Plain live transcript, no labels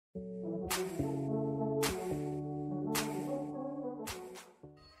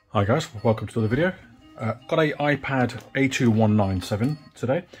Hi guys, welcome to the video. Got a Ipad A2197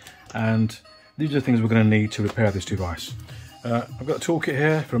 today, and these are the things we're going to need to repair this device. I've got a toolkit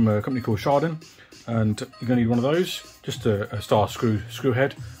here from a company called Sharden, and you're going to need one of those. Just a star screw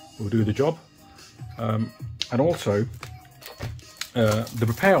head will do the job. And also, the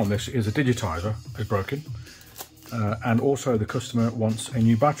repair on this is a digitizer is broken, and also the customer wants a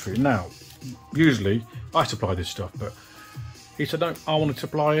new battery. Now, usually I supply this stuff, but he said, no, I want to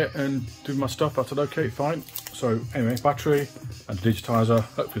supply it and do my stuff. I said, okay, fine. So anyway, battery and digitizer,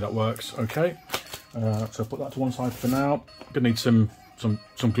 hopefully that works okay. So put that to one side for now. Gonna need some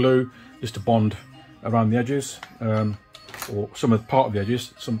glue just to bond around the edges, or some of part of the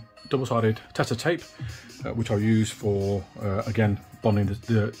edges, some double-sided tester tape, which I'll use for, again, bonding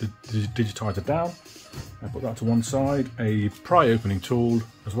the digitizer down. I put that to one side. A pry opening tool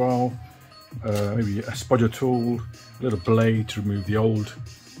as well. Maybe a spodger tool, a little blade to remove the old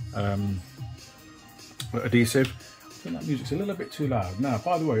adhesive. I think that music's a little bit too loud. Now,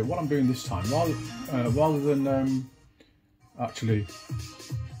 by the way, what I'm doing this time, rather than actually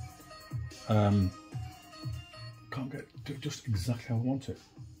can't get it just exactly how I want it.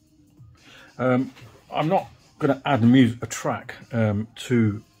 I'm not going to add a track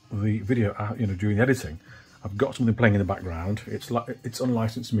to the video, during the editing. I've got something playing in the background. It's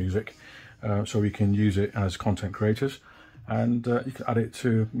unlicensed music. So we can use it as content creators, and you can add it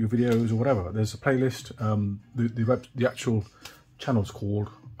to your videos or whatever. There's a playlist. The actual channel's called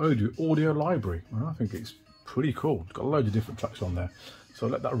Audio Library, and I think it's pretty cool. It's got loads of different tracks on there. So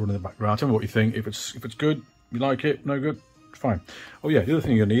let that run in the background. Tell me what you think. If it's good, you like it. No good, fine. Oh yeah, the other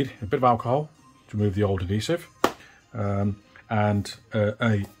thing you'll need a bit of alcohol to remove the old adhesive, and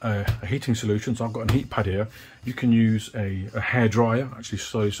a heating solution. So I've got a heat pad here. You can use a hair dryer, actually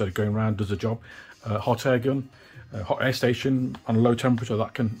slowly going around, does the job. Hot air gun, hot air station on a low temperature,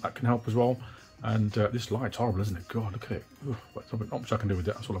 that can help as well. And this light's horrible, isn't it? God, look at it. Not much I can do with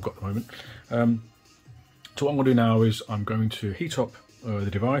it. That's all I've got at the moment. So what I'm going to do now is I'm going to heat up the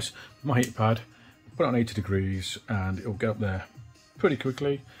device with my heat pad, put it on 80 degrees, and it'll get up there pretty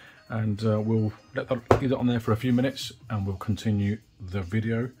quickly. And we'll leave that on there for a few minutes, and we'll continue the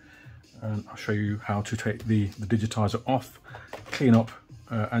video. And I'll show you how to take the digitizer off, clean up,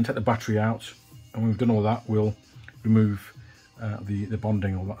 and take the battery out. And when we've done all that, we'll remove the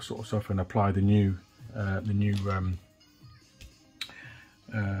bonding, all that sort of stuff, and apply the new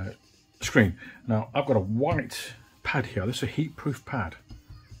screen. Now I've got a white pad here. This is a heat-proof pad.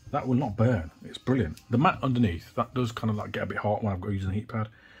 That will not burn. It's brilliant. The mat underneath, that does kind of like get a bit hot when I've got using the heat pad.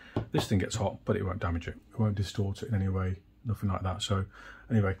 This thing gets hot, but it won't damage it. It won't distort it in any way, nothing like that. So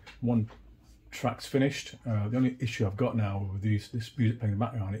anyway, one track's finished. The only issue I've got now with this music playing in the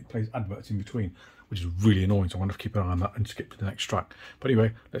background, it plays adverts in between, which is really annoying. So I'm going to keep an eye on that and skip to the next track. But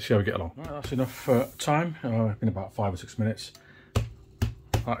anyway, let's see how we get along. Right, that's enough time. In about 5 or 6 minutes.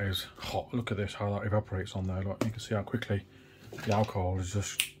 That is hot. Look at this, how that evaporates on there. Look, you can see how quickly the alcohol is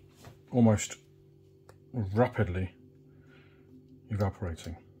just almost rapidly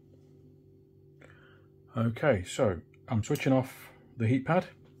evaporating. Okay, so I'm switching off the heat pad.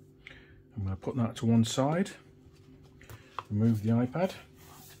 I'm going to put that to one side, remove the iPad,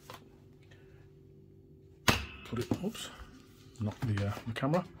 put it, oops, not the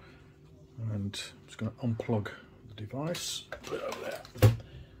camera, and I'm just going to unplug the device, put it over there.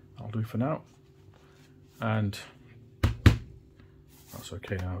 I'll do for now, and that's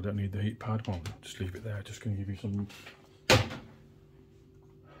okay now. I don't need the heat pad. Well, just leave it there. Just going to give you some.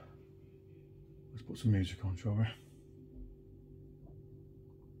 Let's put some music on, shall we? I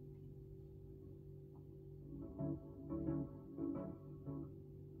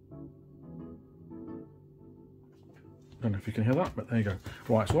don't know if you can hear that, but there you go.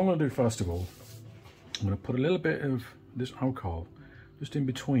 Right, so what I'm going to do first of all, I'm going to put a little bit of this alcohol just in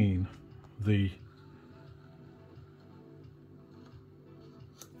between the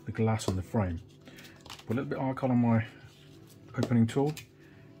glass and the frame. Put a little bit of alcohol on my opening tool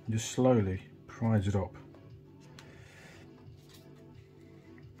and just slowly prise it up.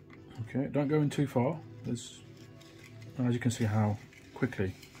 Okay, don't go in too far. As you can see how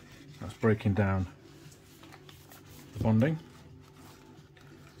quickly that's breaking down the bonding.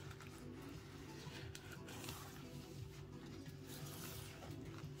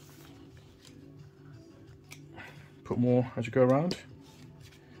 Put more as you go around.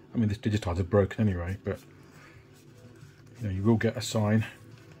 I mean, this digitizer is broken anyway, but you will get a sign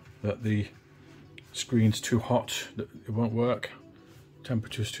that the screen's too hot, that it won't work.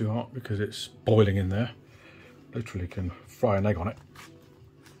 Temperature's too hot because it's boiling in there. Literally can fry an egg on it.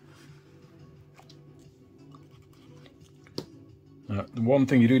 The one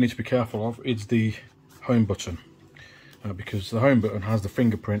thing you do need to be careful of is the home button, because the home button has the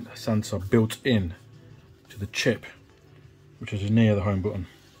fingerprint sensor built in to the chip, which is near the home button.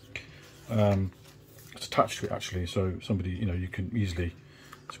 It's attached to it actually, so somebody, you know, you can easily,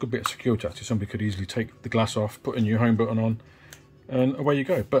 it's a good bit of security actually, somebody could easily take the glass off, put a new home button on, and away you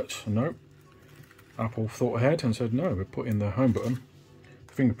go. But no, Apple thought ahead and said no, we're putting the home button,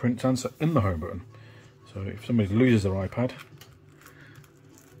 fingerprint sensor in the home button. So if somebody loses their iPad,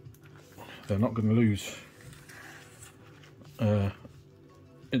 they're not going to lose, they're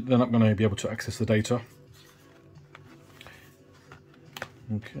not going to be able to access the data.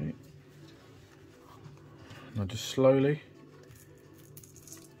 Okay, now just slowly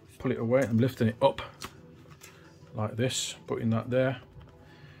pull it away. I'm lifting it up like this, putting that there.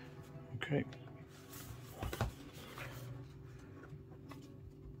 Okay.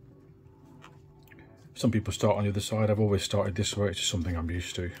 Some people start on the other side. I've always started this way. It's just something I'm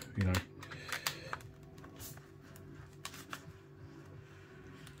used to, you know.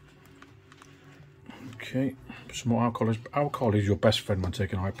 Okay, some more alcohol. Alcohol is your best friend when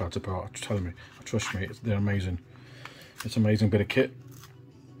taking iPads apart. Telling me, trust me, they're amazing. It's an amazing bit of kit.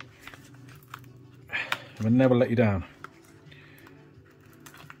 It will never let you down.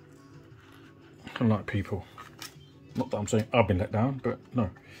 Unlike people. Not that I'm saying I've been let down, but no.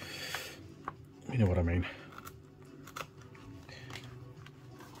 You know what I mean.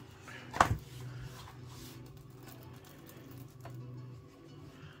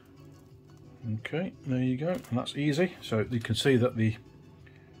 Okay, there you go, and that's easy. So you can see that the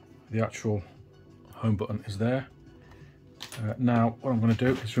actual home button is there. Now what I'm going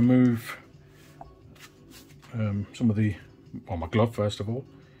to do is remove some of the, well, my glove first of all.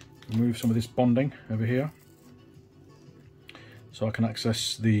 Remove some of this bonding over here, so I can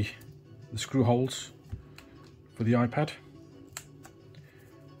access the screw holes for the iPad.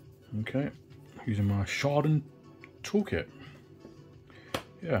 Okay, using my Sharden toolkit.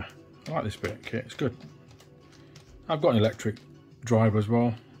 Yeah, I like this bit of kit, it's good. I've got an electric driver as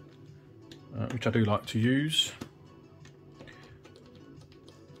well, which I do like to use,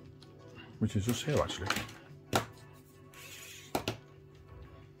 which is just here actually.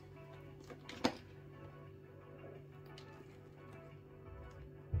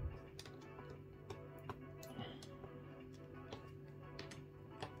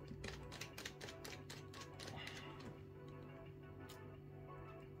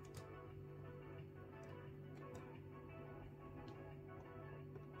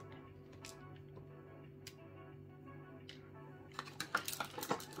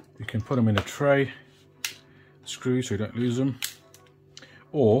 You can put them in a tray, screw so you don't lose them,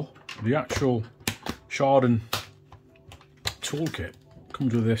 or the actual Sharden toolkit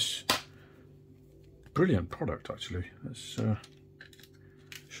comes with this brilliant product actually. Let's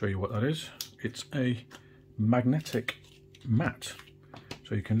show you what that is. It's a magnetic mat,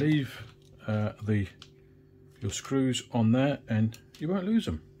 so you can leave your screws on there and you won't lose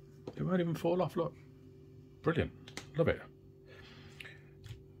them. They won't even fall off. Look, brilliant, love it.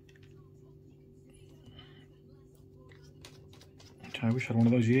 I wish I had one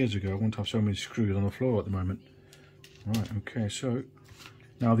of those years ago. I wouldn't have so many screws on the floor at the moment. Right, okay, so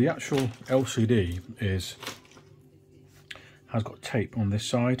now the actual LCD has got tape on this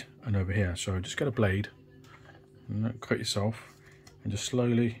side and over here. So just get a blade and cut yourself and just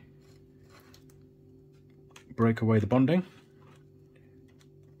slowly break away the bonding.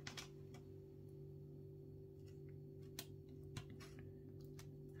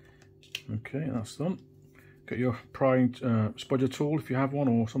 Okay, that's done. Get your prying spudger tool if you have one,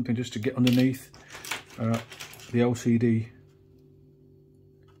 or something just to get underneath the LCD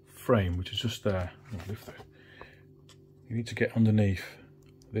frame, which is just there. I'll lift it. You need to get underneath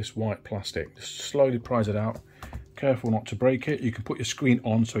this white plastic. Just slowly prise it out. Careful not to break it. You can put your screen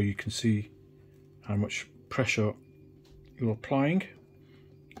on so you can see how much pressure you're applying.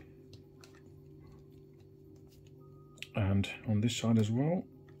 And on this side as well.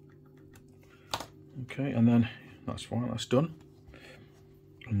 Okay, and then that's fine, that's done.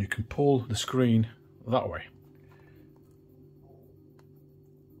 And you can pull the screen that way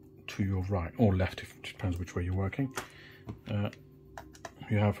to your right or left, if it depends which way you're working.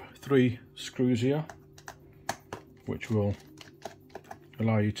 You have 3 screws here, which will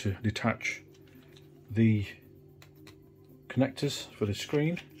allow you to detach the connectors for the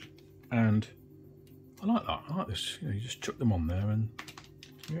screen. And I like that, I like this. You know, you just chuck them on there and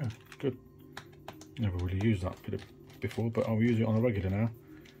yeah, good. Never really used that bit before, but I'll use it on a regular now.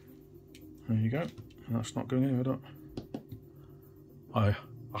 There you go. And that's not going anywhere. I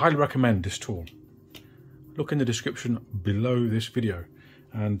highly recommend this tool. look in the description below this video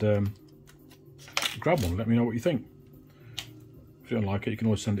and grab one. Let me know what you think. If you don't like it, you can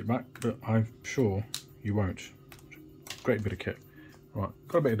always send it back, but I'm sure you won't. Great bit of kit. Right,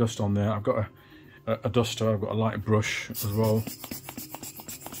 got a bit of dust on there. I've got a duster, I've got a light brush as well.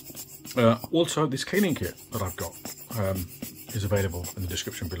 Also, this cleaning kit that I've got is available in the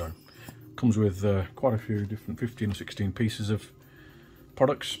description below. Comes with quite a few different 15 or 16 pieces of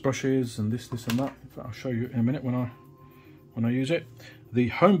products, brushes, and this and that. In fact, I'll show you in a minute when I use it. The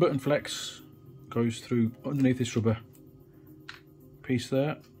home button flex goes through underneath this rubber piece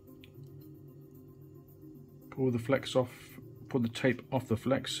there. Pull the flex off, pull the tape off the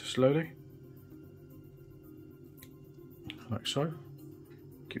flex slowly, like so.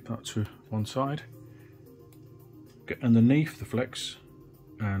 Keep that to one side. Get underneath the flex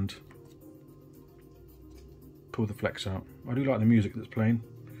and pull the flex out. I do like the music that's playing.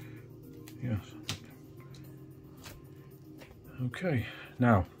 Yes. Okay,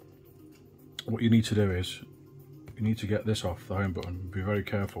 now what you need to do is you need to get this off the home button. Be very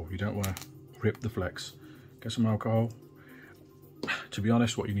careful. You don't want to rip the flex. Get some alcohol. To be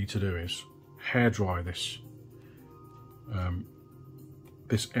honest, what you need to do is hair dry this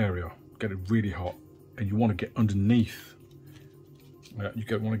this area. Get it really hot, and you want to get underneath. Want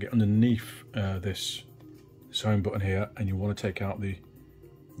to get underneath this home button here, and you want to take out the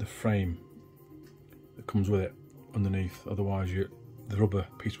frame that comes with it underneath. Otherwise, the rubber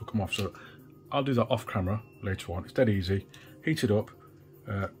piece will come off. So I'll do that off camera later on. It's dead easy. Heat it up,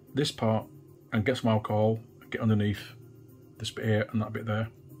 this part, and get some alcohol. Get underneath this bit here and that bit there.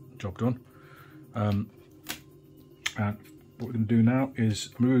 Job done. And what we're going to do now is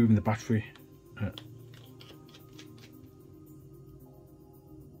I'm removing the battery.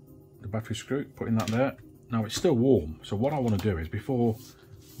 The battery screw, putting that there. Now it's still warm, so what I want to do is, before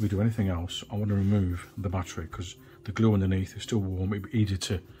we do anything else, I want to remove the battery because the glue underneath is still warm. It'd be easy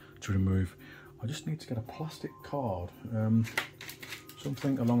to remove. I just need to get a plastic card,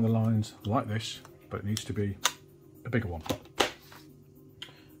 something along the lines like this, but it needs to be a bigger one.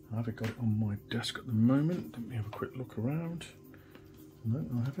 I haven't got it on my desk at the moment. Let me have a quick look around. No,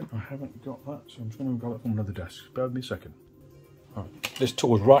 I haven't got that, so I'm just going to grab it from another desk. Bear with me a second. Oh, this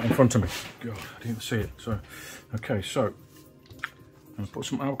tool is right in front of me. God, I didn't see it. So, okay, so I'm going to put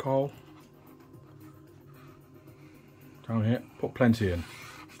some alcohol down here. Put plenty in.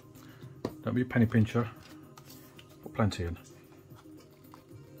 Don't be a penny pincher. Put plenty in.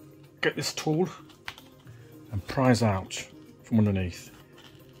 Get this tool and prise out from underneath.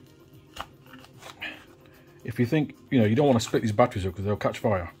 If you think, you don't want to split these batteries up because they'll catch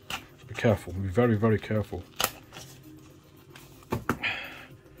fire, so be careful. Be very, very careful.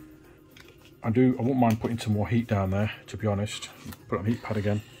 I won't mind putting some more heat down there, to be honest. Put on heat pad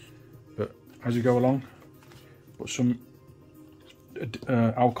again. But as you go along, put some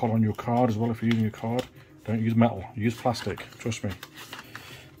alcohol on your card as well if you're using your card. Don't use metal, use plastic, trust me.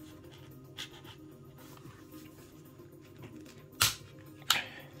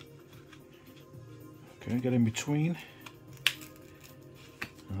 Okay, get in between.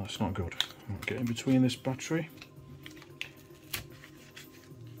 No, that's not good. Get in between this battery.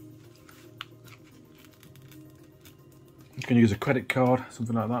 You can use a credit card,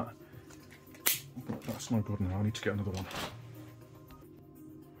 something like that. But that's not good now. I need to get another one.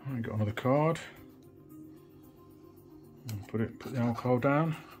 I got another card. Put the alcohol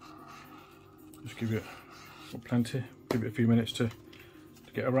down. Just give it plenty. Give it a few minutes to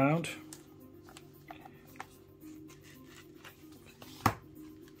get around.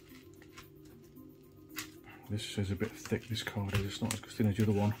 This is a bit thick, this card is. It's not as thin as the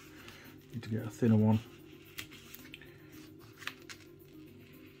other one. Need to get a thinner one.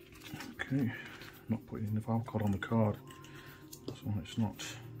 Okay, not putting enough alcohol on the card. That's why it's not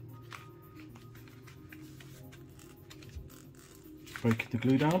breaking the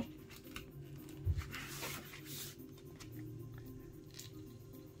glue down.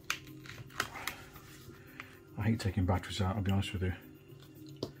 I hate taking batteries out, I'll be honest with you.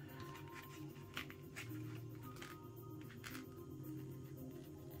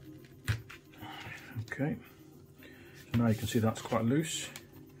 Okay, so now you can see that's quite loose.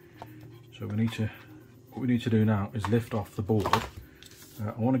 So what we need to do now is lift off the board.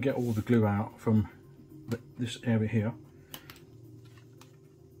 I want to get all the glue out from this area here.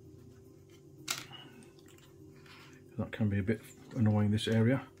 That can be a bit annoying, this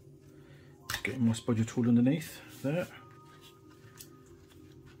area. Getting my spudger tool underneath there.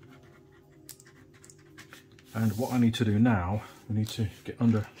 And what I need to do now, we need to get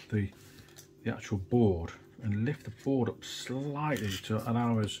under the actual board and lift the board up slightly to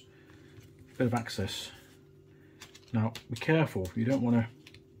allow us a bit of access Now be careful, you don't want to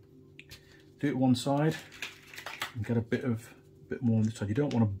do it one side and get a bit more on this side. You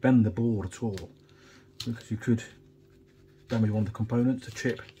don't want to bend the board at all, because you could damage one of the components, a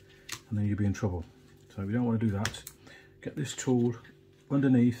chip, and then you'd be in trouble. So we don't want to do that. Get this tool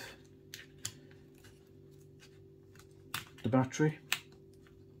underneath the battery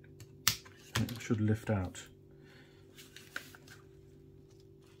and it should lift out.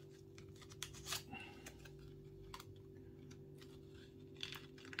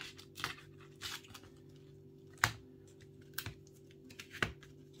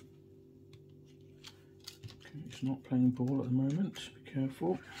 Okay, it's not playing ball at the moment, be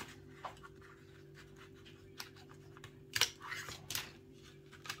careful.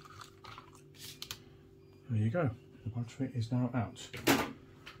 There you go, the battery is now out.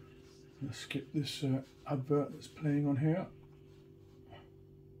 Let's skip this advert that's playing on here.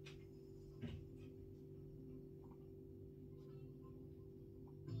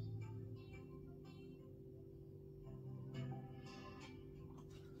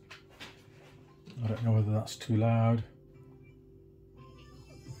 I don't know whether that's too loud.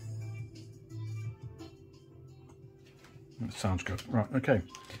 That sounds good. Right, okay.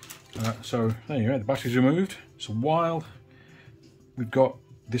 So there you go, the battery's removed. So while we've got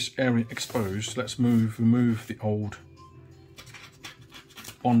this area exposed, let's remove the old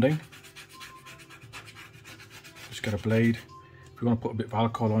bonding. Just get a blade. If you want to put a bit of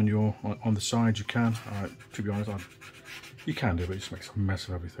alcohol on the side, you can. To be honest, you can do it, but it just makes a mess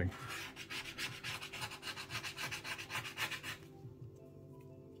of everything.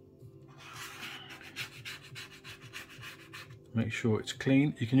 Make sure it's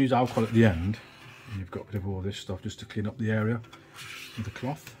clean. You can use alcohol at the end, and you've got rid of all this stuff just to clean up the area with the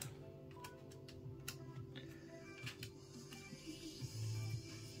cloth.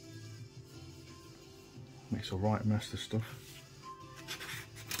 Makes a right mess, this stuff.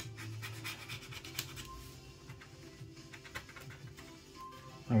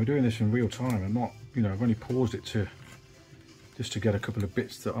 Now we're doing this in real time. I'm not, I've only paused it just to get a couple of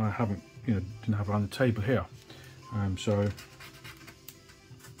bits that I haven't, didn't have around the table here. So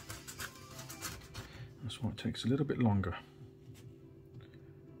that's why it takes a little bit longer.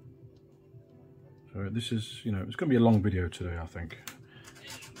 So this is, it's going to be a long video today, I think.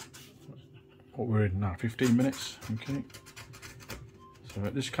 What we're in now, 15 minutes, okay. So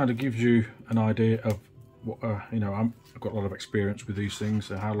this kind of gives you an idea of what, I've got a lot of experience with these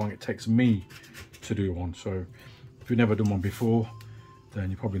things, and how long it takes me to do one. So if you've never done one before, then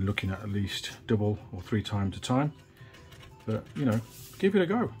you're probably looking at least double or 3 times the time. But, give it a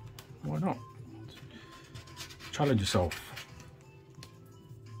go. Why not? Challenge yourself.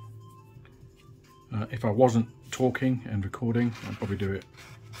 If I wasn't talking and recording, I'd probably do it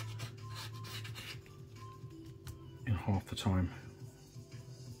in half the time,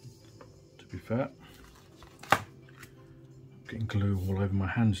 to be fair. Getting glue all over my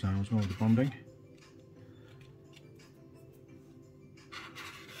hands now as well, the bonding.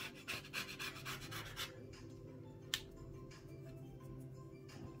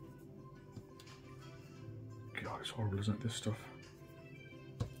 God, it's horrible, isn't it, this stuff?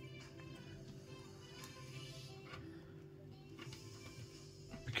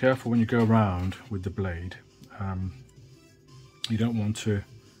 Be careful when you go around with the blade. You don't want to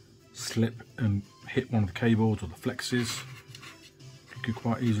slip and hit one of the cables or the flexes. You could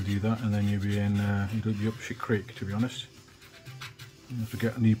quite easily do that, and then you'd be you'd be up shit creek, to be honest. You have to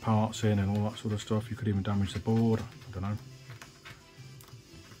get new parts in and all that sort of stuff. You could even damage the board, I don't know.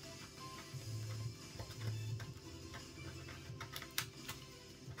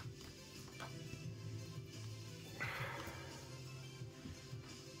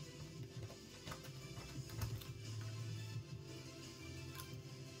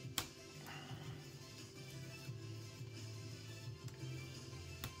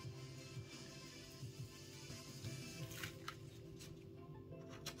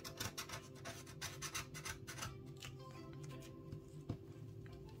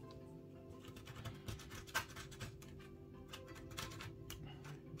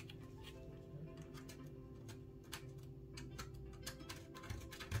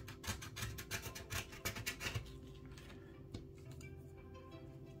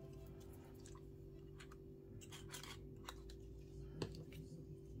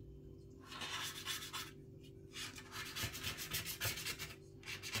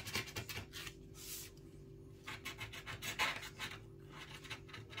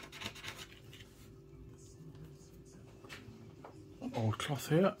 Old cloth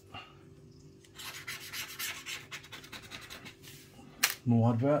here.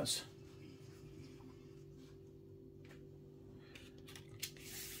 More adverts.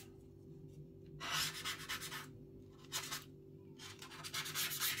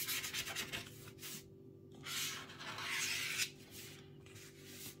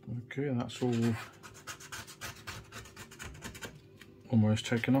 Okay, that's all almost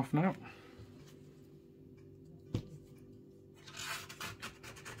taken off now.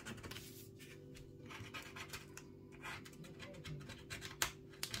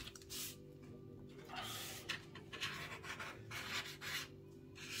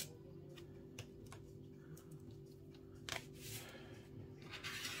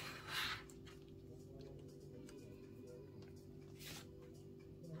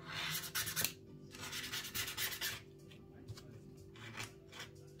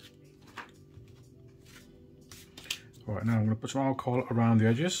 Right, now I'm going to put some alcohol around the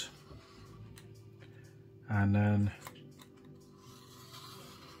edges and then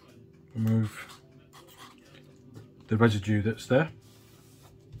remove the residue that's there.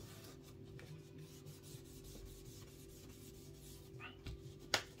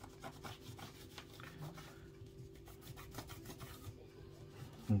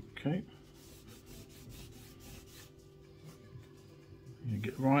 Okay. You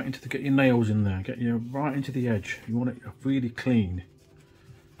get right into get your nails in there, get you right into the edge. You want it really clean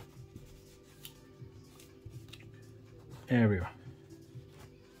area.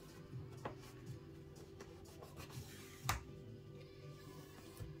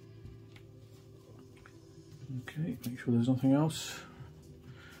 Okay, make sure there's nothing else.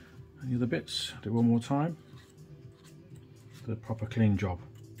 Any other bits? Do it one more time. Do a proper clean job.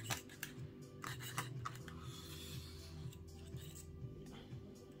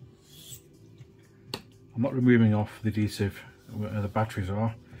 I'm not removing off the adhesive where the batteries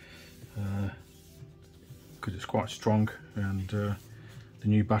are because it's quite strong, and the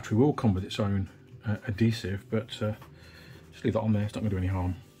new battery will come with its own adhesive, but just leave that on there, it's not going to do any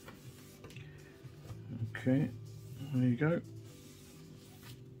harm. Okay, there you go.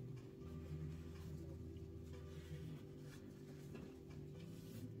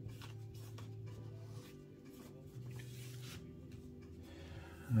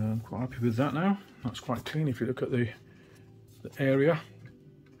 I'm quite happy with that now. That's quite clean if you look at the area.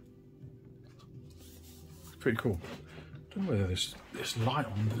 It's pretty cool. I don't know whether this light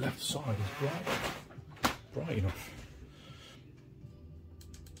on the left side is bright enough.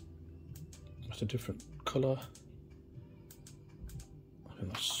 That's a different colour. I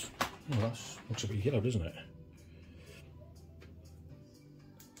think that's, well, that's looks a bit yellow, doesn't it?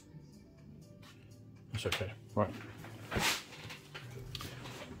 That's okay. Right.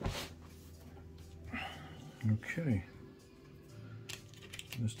 Okay,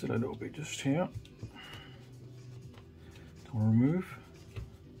 there's still a little bit just here to remove.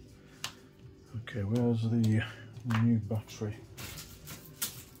 Okay, where's the new battery?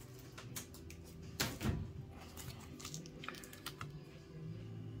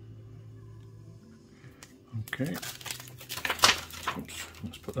 Okay, oops,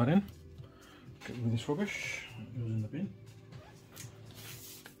 let's put that in. Get rid of this rubbish, it goes in the bin.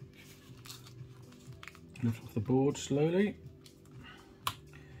 Lift off the board slowly,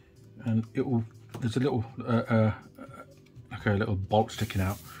 and it will. There's a little like a little bolt sticking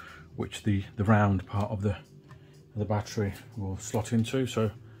out, which the round part of the battery will slot into.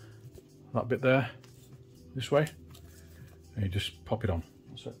 So that bit there, this way, and you just pop it on.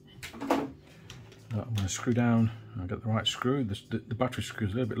 That's it. I'm going to screw down. I'll get the right screw. The battery screw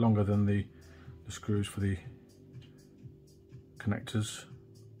is a little bit longer than the screws for the connectors,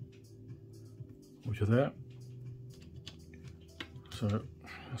 which are there. So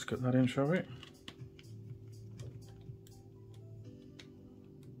let's get that in, shall we?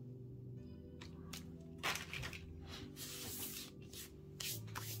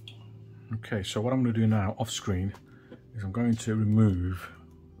 Okay, so what I'm going to do now off screen is I'm going to remove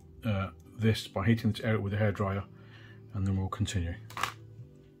this by heating this area with a hairdryer, and then we'll continue.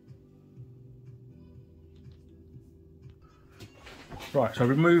 Right, so I've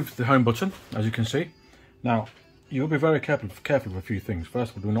removed the home button, as you can see. Now, you'll be very careful with a few things.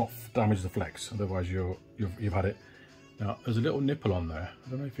 First of all, do not damage the flex, otherwise you've had it. Now, there's a little nipple on there. I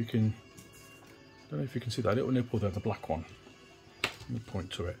don't know if you can see that little nipple there, the black one. Let me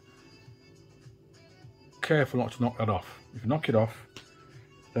point to it. Careful not to knock that off. If you knock it off,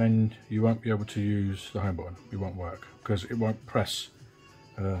 then you won't be able to use the home button. It won't work because it won't press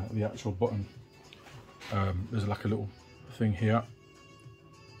the actual button. There's like a little thing here,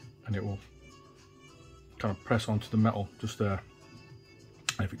 and it will kind of press onto the metal just there.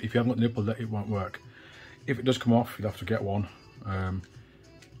 And if you haven't got the nipple, it won't work. If it does come off, you'll have to get one,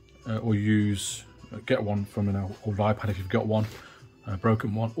 or get one from an old iPad if you've got one, a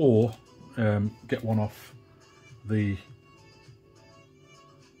broken one, or get one off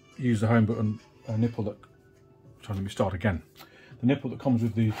use the home button nipple that. Let me start again. the nipple that comes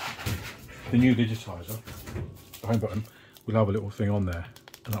with the new digitizer, the home button, will have a little thing on there,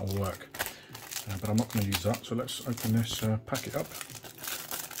 and that will work. But I'm not going to use that, so let's open this packet up.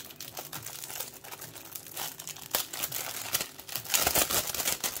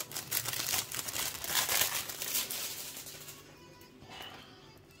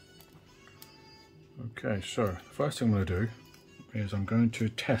 Okay, so the first thing I'm going to do is I'm going to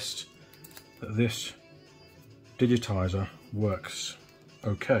test that this digitizer works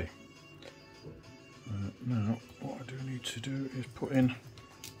okay. Now, what I do need to do is put in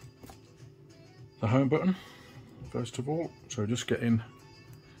the home button first of all. So just get in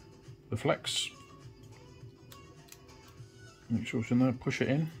the flex, make sure it's in there, push it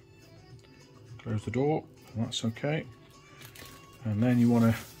in, close the door, and that's okay. And then you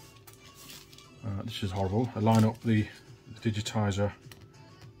want to, this is horrible, line up the digitizer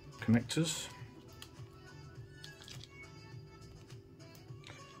connectors.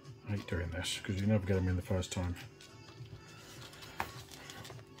 I hate doing this because you never get them in the first time.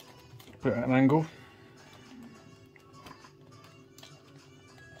 Put it at an angle.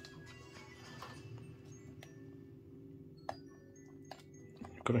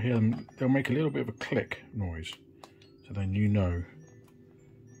 You've got to hear them, they'll make a little bit of a click noise, so then you know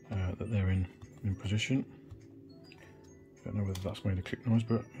that they're in position. I don't know whether that's made a click noise,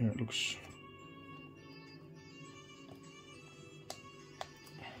 but yeah, it looks.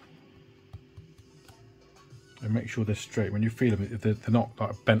 And make sure they're straight. When you feel them, if they're not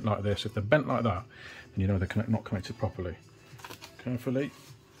like bent like this, if they're bent like that, then you know they're not connected properly. Carefully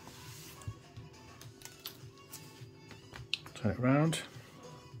turn it round.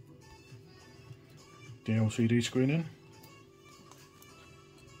 The LCD screen in.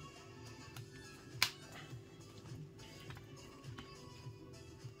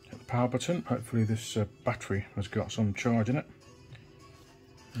 Hit the power button. Hopefully this battery has got some charge in it.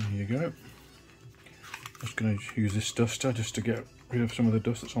 There you go. Just going to use this duster just to get rid of some of the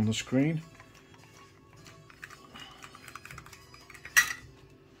dust that's on the screen.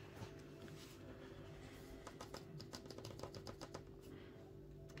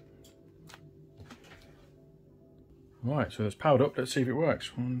 Right, so it's powered up. Let's see if it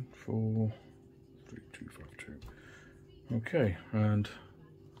works. 1, 4, 3, 2, 5, 2. Okay, and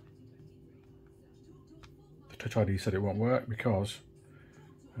the Touch ID said it won't work because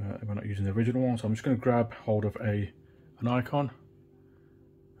we're not using the original one, so I'm just going to grab hold of an icon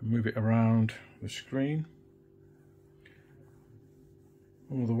and move it around the screen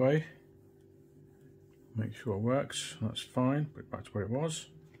all the way. Make sure it works. That's fine. Put it back to where it was.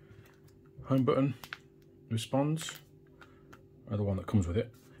 Home button responds, the one that comes with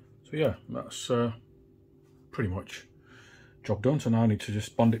it. So yeah, that's pretty much job done. So now I need to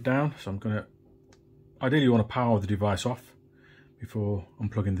just bond it down. So I'm going to, ideally you want to power the device off before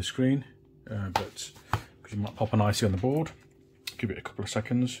unplugging the screen, but because you might pop an IC on the board, give it a couple of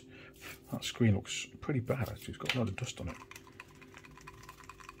seconds. That screen looks pretty bad actually, it's got a lot of dust on it.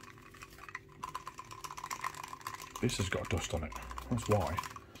 This has got dust on it, that's why.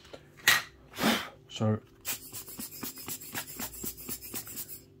 So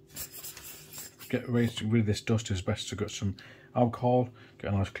get rid of this dust, is best to get some alcohol,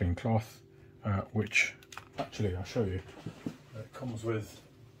 get a nice clean cloth, which actually I'll show you. It comes with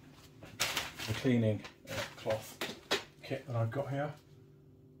the cleaning cloth kit that I've got here.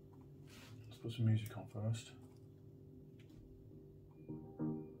 Let's put some music on first.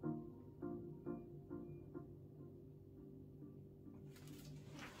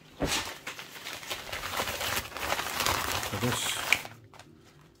 So this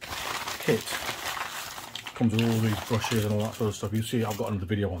kit comes with all these brushes and all that sort of stuff. You see I've got another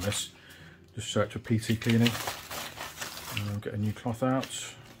video on this. Just search for PC cleaning. And I'll get a new cloth out,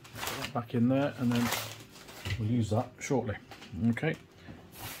 put that back in there, and then we'll use that shortly. Okay,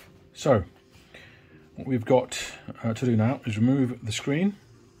 so what we've got to do now is remove the screen,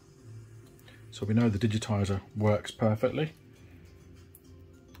 so we know the digitizer works perfectly.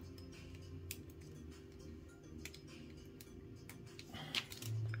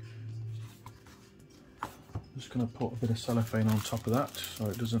 Just going to put a bit of cellophane on top of that so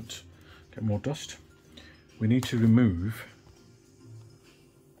it doesn't get more dust. We need to remove,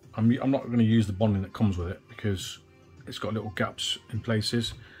 I'm not going to use the bonding that comes with it because it's got little gaps in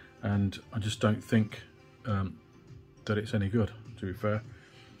places and I just don't think that it's any good, to be fair.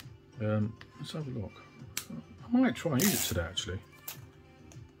 Let's have a look. I might try and use it today actually.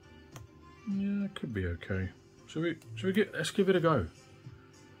 Yeah, it could be okay. Should we let's give it a go.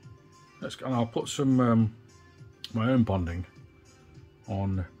 And I'll put some my own bonding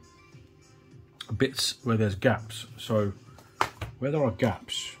on bits where there's gaps, so where there are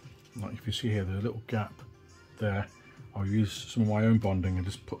gaps, like if you see here, there's a little gap there, I'll use some of my own bonding and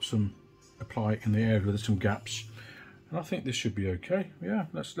just apply it in the area where there's some gaps. And I think this should be okay. Yeah,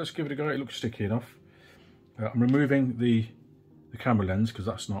 let's give it a go. It looks sticky enough. I'm removing the camera lens because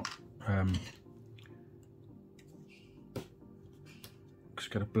that's not.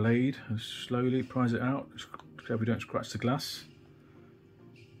 Just get a blade and slowly prise it out so we don't scratch the glass.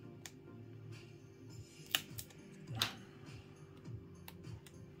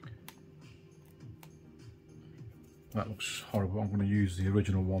 That looks horrible. I'm going to use the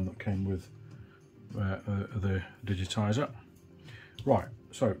original one that came with the digitizer. Right,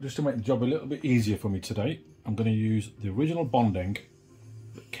 so just to make the job a little bit easier for me today, I'm going to use the original bonding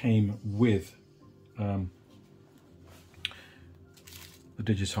that came with the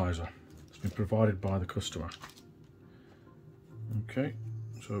digitizer. It's been provided by the customer. Okay,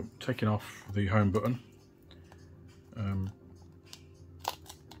 so taking off the home button.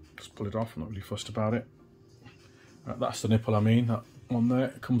 Just pull it off, I'm not really fussed about it. That's the nipple, I mean, that one there,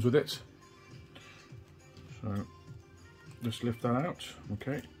 it comes with it. So just lift that out,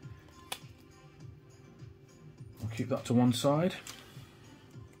 okay. I'll keep that to one side.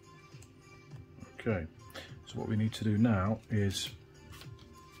 Okay, so what we need to do now is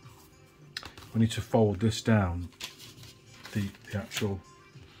we need to fold this down, the actual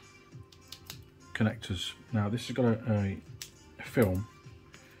connectors. Now this has got a film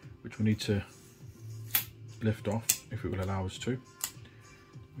which we need to lift off if it will allow us to,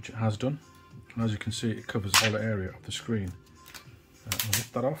 which it has done. And as you can see, it covers the whole area of the screen. I'll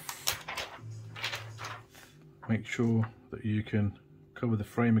lift that off. Make sure that you can cover the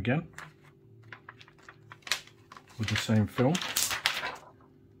frame again with the same film.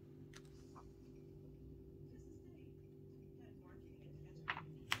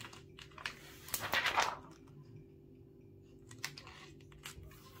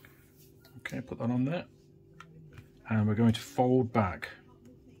 Okay, put that on there. And we're going to fold back.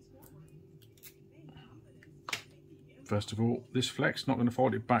 First of all, this flex, not going to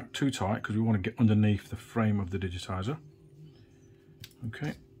fold it back too tight because we want to get underneath the frame of the digitizer.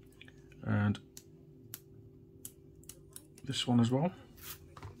 Okay, and this one as well.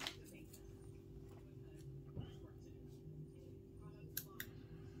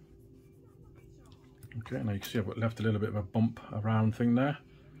 Okay, now you can see I've left a little bit of a bump around thing there,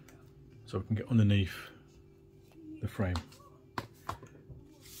 so we can get underneath the frame.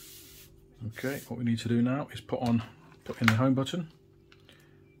 Okay, what we need to do now is put in the home button.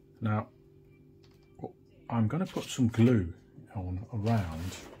 Now, I'm going to put some glue on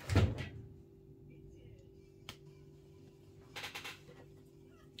around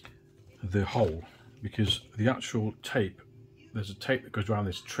the hole, because the actual tape, there's a tape that goes around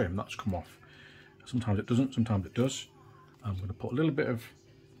this trim that's come off. Sometimes it doesn't, sometimes it does. I'm going to put a little bit of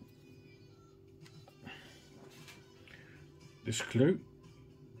this glue.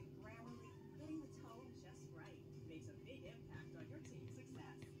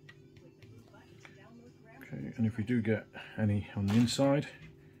 Okay, and if we do get any on the inside,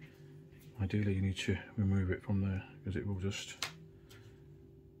 ideally you need to remove it from there because it will just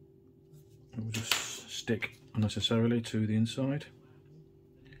stick unnecessarily to the inside,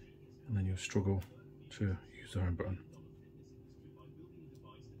 and then you'll struggle to use the home button.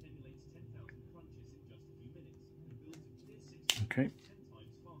 Okay,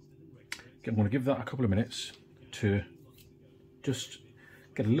 again, I'm going to give that a couple of minutes to just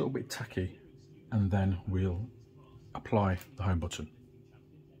get a little bit tacky, and then we'll apply the home button.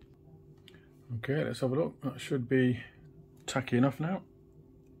 Okay, let's have a look. That should be tacky enough now.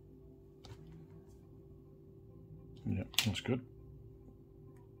 Yeah, that's good.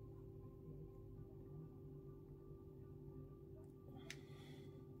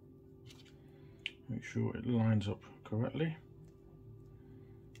 Make sure it lines up correctly.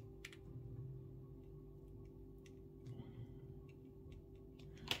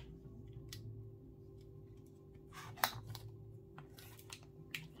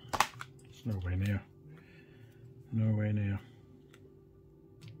 It's nowhere near. Nowhere near.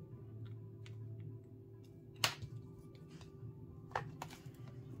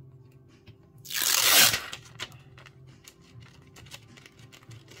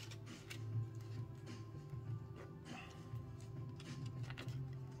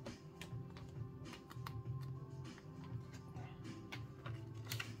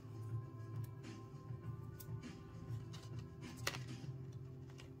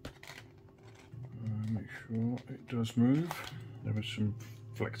 Make sure it does move. There is some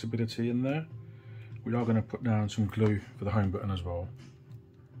flexibility in there. We are going to put down some glue for the home button as well,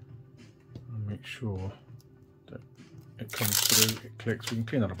 and make sure that it comes through, it clicks. We can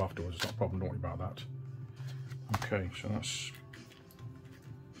clean that up afterwards, it's not a problem, don't worry about that. Okay, so that's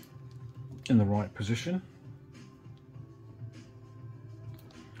in the right position.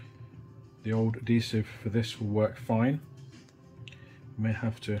 The old adhesive for this will work fine. You may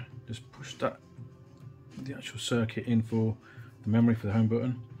have to just push the actual circuit in for the memory for the home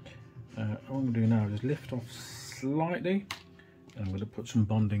button. What I'm going to do now is lift off slightly, and I'm going to put some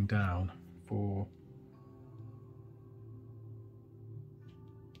bonding down for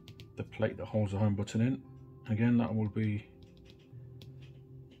the plate that holds the home button in. Again, that will be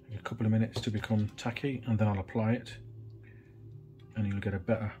a couple of minutes to become tacky, and then I'll apply it and you'll get a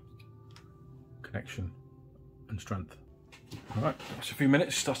better connection and strength. Alright, it's a few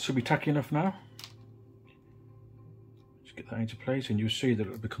minutes, that should be tacky enough now. Just get that into place and you'll see that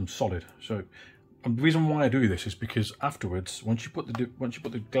it'll become solid. So the reason why I do this is because afterwards, once you put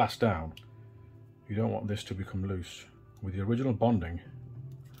the glass down, you don't want this to become loose. With the original bonding,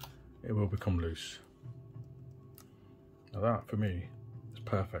 it will become loose. Now that, for me, is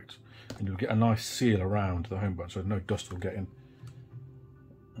perfect. And you'll get a nice seal around the home button so no dust will get in.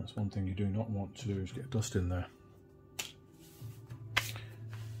 That's one thing you do not want to do, is get dust in there.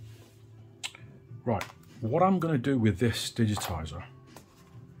 Right, what I'm going to do with this digitizer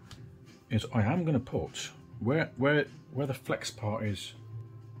is I am going to put, where the flex part is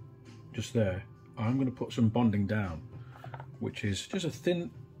just there, I'm going to put some bonding down, which is just a thin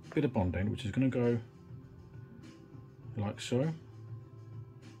bit of bonding, which is going to go like so.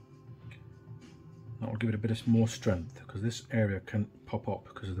 That will give it a bit more strength, because this area can pop up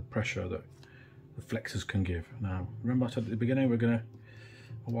because of the pressure that the flexors can give. Now, remember I said at the beginning,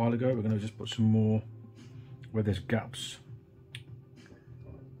 a while ago, we're going to just put some more where there's gaps.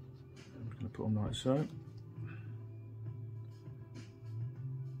 I'm just going to put them like so.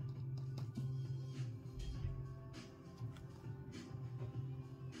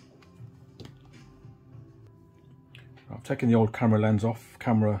 I've taken the old camera lens off,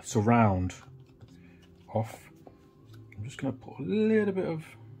 camera surround off. I'm just going to put a little bit of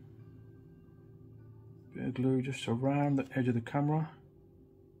glue just around the edge of the camera,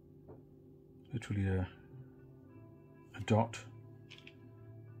 literally a dot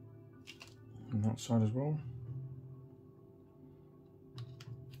on that side as well.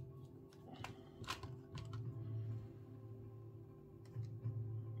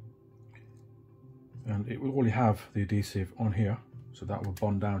 And it will already have the adhesive on here, so that will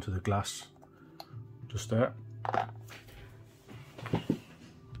bond down to the glass just there.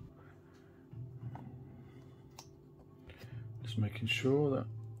 Just making sure that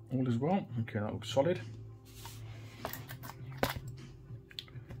all is well. Okay, that looks solid.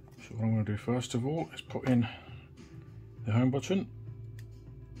 So what I'm going to do first of all is put in the home button.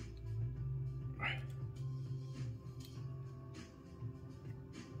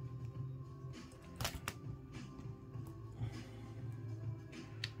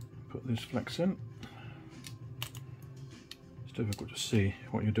 Put this flex in. It's difficult to see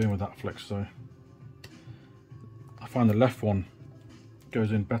what you're doing with that flex though. I find the left one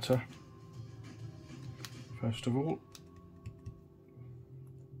goes in better. First of all,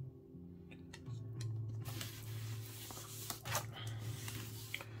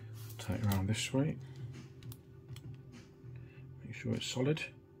 take it around this way, make sure it's solid.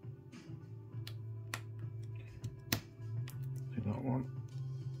 Do that one.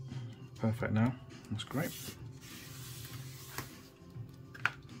 Perfect now, that's great.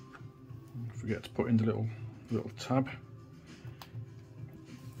 Don't forget to put in the little tab.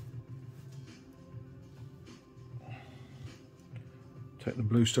 Take the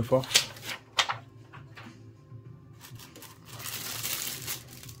blue stuff off.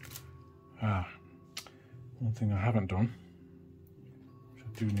 One thing I haven't done, which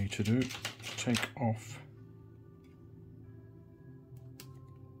I do need to do, is take off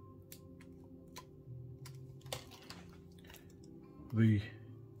the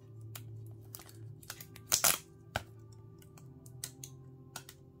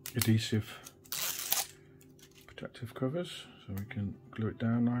adhesive protective covers, so we can glue it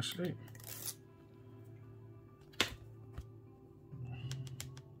down nicely.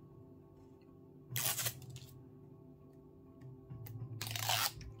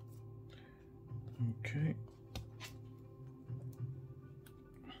 Okay.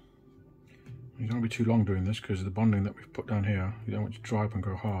 You don't want to be too long doing this because of the bonding that we've put down here. You don't want it to dry up and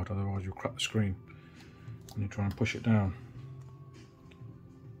go hard, otherwise you'll crack the screen when you try and push it down.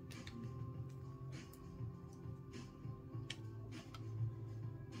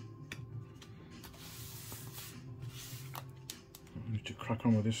 I need to crack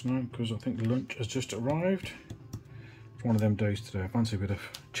on with this now because I think lunch has just arrived. It's one of them days today. I fancy a bit of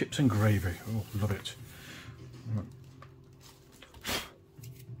chips and gravy. Oh, love it. Right.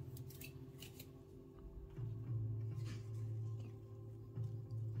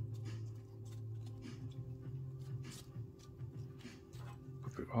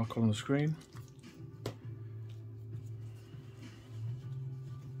 Put a bit of alcohol on the screen.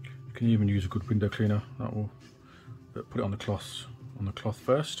 You can even use a good window cleaner. That will put it on the cloth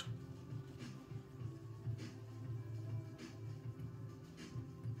first.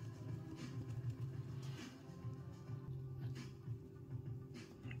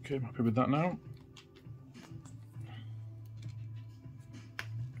 Okay, I'm happy with that now.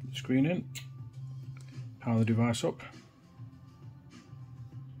 Put the screen in, power the device up.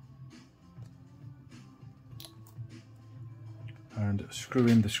 And screw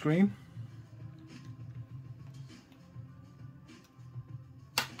in the screen.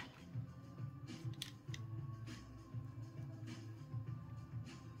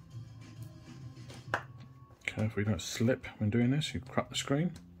 Careful you don't slip when doing this, you crack the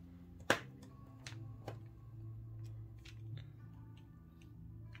screen.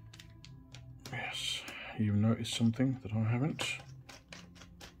 Yes, you've noticed something that I haven't.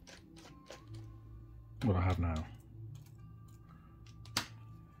 Well, I have now. I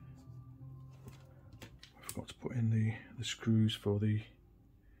forgot to put in the screws for the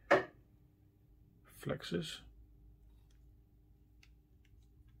flexes.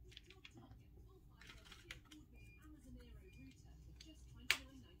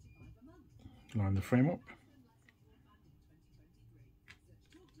 Line the frame up.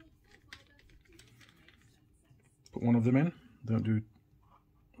 Put one of them in. Don't do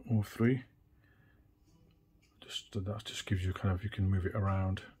all three. That just gives you kind of, you can move it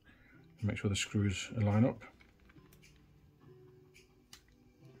around and make sure the screws line up.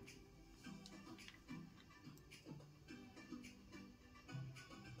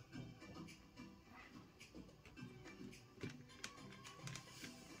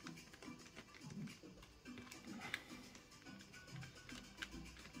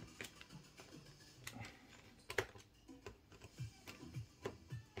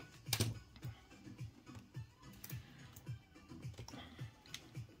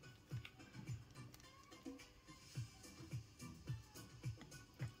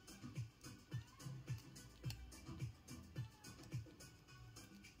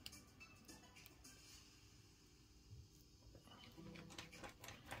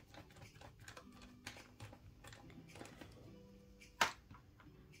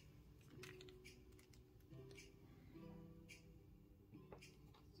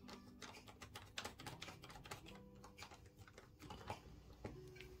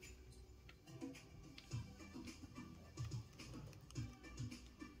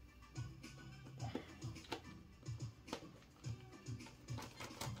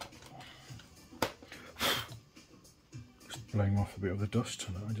 Blowing off a bit of the dust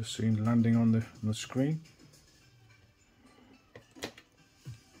that I just seen landing on the screen.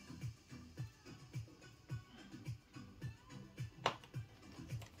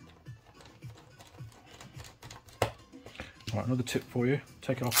 Right, another tip for you: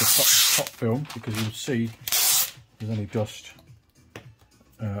 take it off the top film, because you'll see there's any dust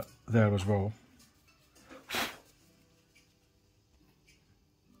there as well.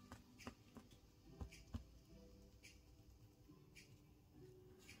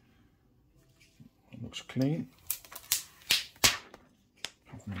 Looks clean.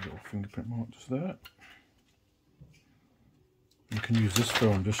 Have a little fingerprint mark just there. You can use this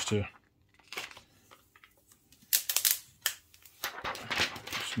film just to get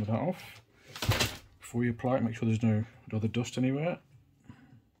some of that off before you apply it. Make sure there's no other dust anywhere.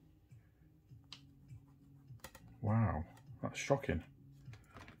 Wow, that's shocking.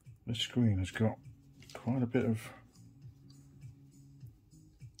 This screen has got quite a bit of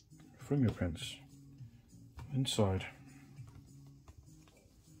fingerprints inside.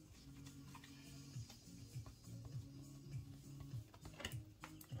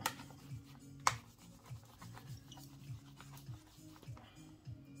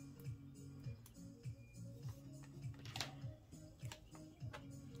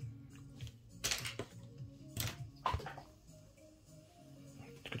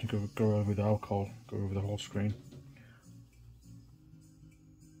 It's going to go over the alcohol, go over the whole screen.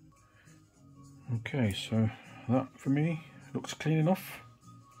 Okay, so that for me looks clean enough.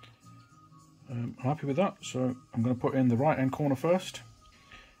 I'm happy with that, so I'm going to put in the right hand corner first.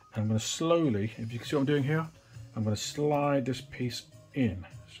 And I'm going to slowly, if you can see what I'm doing here, I'm going to slide this piece in.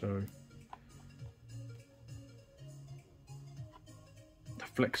 So the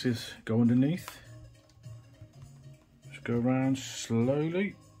flexes go underneath. So Just go around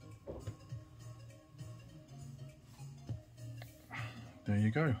slowly. There you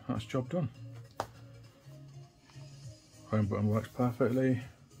go, that's job done. Home button works perfectly.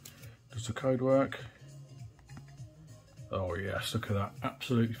 Does the code work? Oh yes, look at that,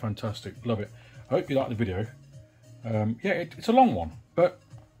 absolutely fantastic, love it. I hope you like the video. Yeah, it's a long one, but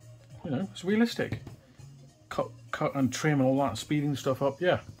you know, it's realistic. Cut and trim and all that, speeding stuff up.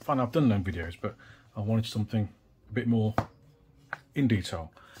 Yeah, fine, I've done them videos, but I wanted something a bit more in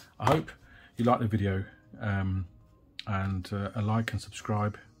detail. I hope you like the video, and a like and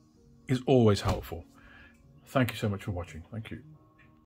subscribe is always helpful. Thank you so much for watching. Thank you.